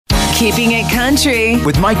Keeping It Country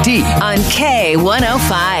with Mike D on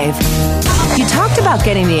K105. You talked about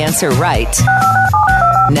getting the answer right.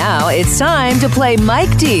 Now it's time to play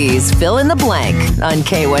Mike D's Fill in the Blank on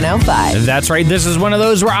K105. That's right. This is one of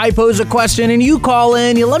those where I pose a question and you call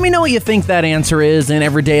in. You let me know what you think that answer is. And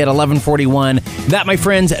every day at 11:41, that, my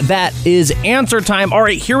friends, that is answer time. All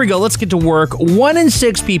right, here we go. Let's get to work. 1 in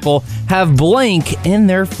 6 people have blank in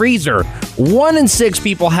their freezer. 1 in 6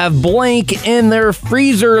 people have blank in their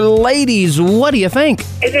freezer. Ladies, what do you think?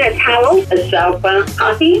 Is it a towel? A sofa?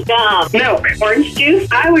 Coffee? Milk? Orange juice?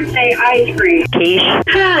 I would say ice cream. Quiche?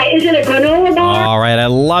 Hi, is it a granola bar? All right, I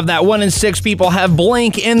love that. 1 in 6 people have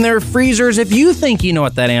blank in their freezers. If you think you know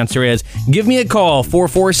what that answer is, give me a call,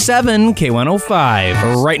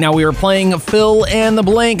 447-K105. Right now we are playing Fill in the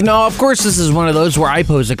Blank. Now, of course, this is one of those where I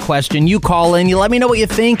pose a question. You call in, you let me know what you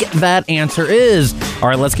think that answer is. All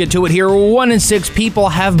right, let's get to it here. 1 in 6 people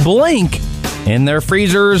have blank in their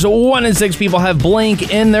freezers. 1 in 6 people have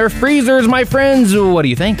blank in their freezers. My friends, what do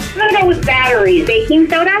you think? I'm gonna go with batteries. Baking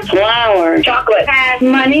soda? Flour? Chocolate? Pass.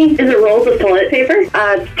 Money? Is it rolls of toilet paper?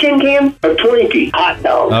 Tin can? A Twinkie? Hot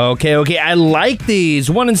dog? Okay, I like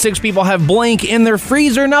these. 1 in 6 people have blank in their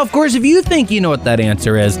freezer. Now, of course, if you think you know what that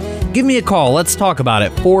answer is, give me a call. Let's talk about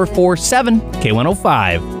it.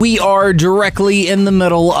 447-K105. We are directly in the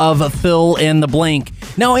middle of Fill in the Blank.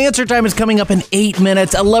 Now, answer time is coming up in 8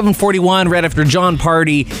 minutes, 11:41, right after John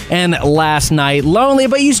Party and Last Night Lonely.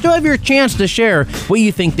 But you still have your chance to share what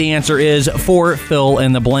you think the answer is for Fill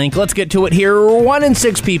in the Blank. Let's get to it here. 1 in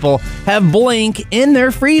 6 people have blank in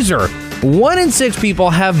their freezer. 1 in 6 people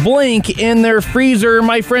have blank in their freezer.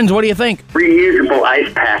 My friends, what do you think? Reusable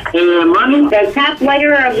ice pack. Money? The top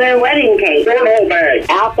layer of their wedding cake. Cornhole bag.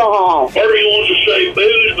 Alcohol. Everybody wants to say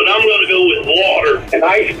booze, but I'm going to go with water. An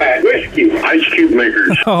ice pack. Whiskey. Ice cube makers.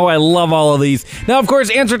 Oh, I love all of these. Now, of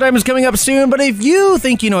course, answer time is coming up soon, but if you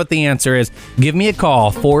think you know what the answer is, give me a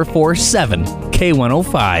call,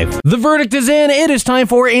 447-K105. The verdict is in. It is time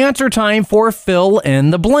for answer time for Fill in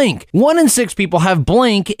the Blank. 1 in 6 people have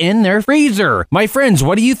blank in their freezer. My friends,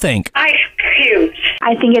 what do you think? Ice cubes.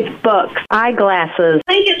 I think it's books. Eyeglasses.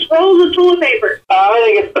 I think it's rolls of toilet paper. I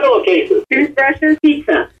think it's pillowcases. Toothbrushes.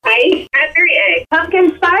 Pizza. Ice. Raspberry egg.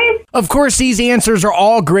 Pumpkin spice. Of course, these answers are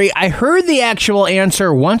all great. I heard the actual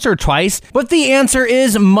answer once or twice, but the answer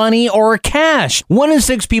is money or cash. 1 in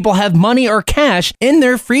 6 people have money or cash in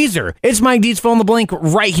their freezer. It's Mike D's Fill in the Blank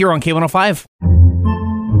right here on K105.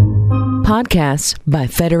 Podcasts by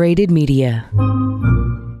Federated Media.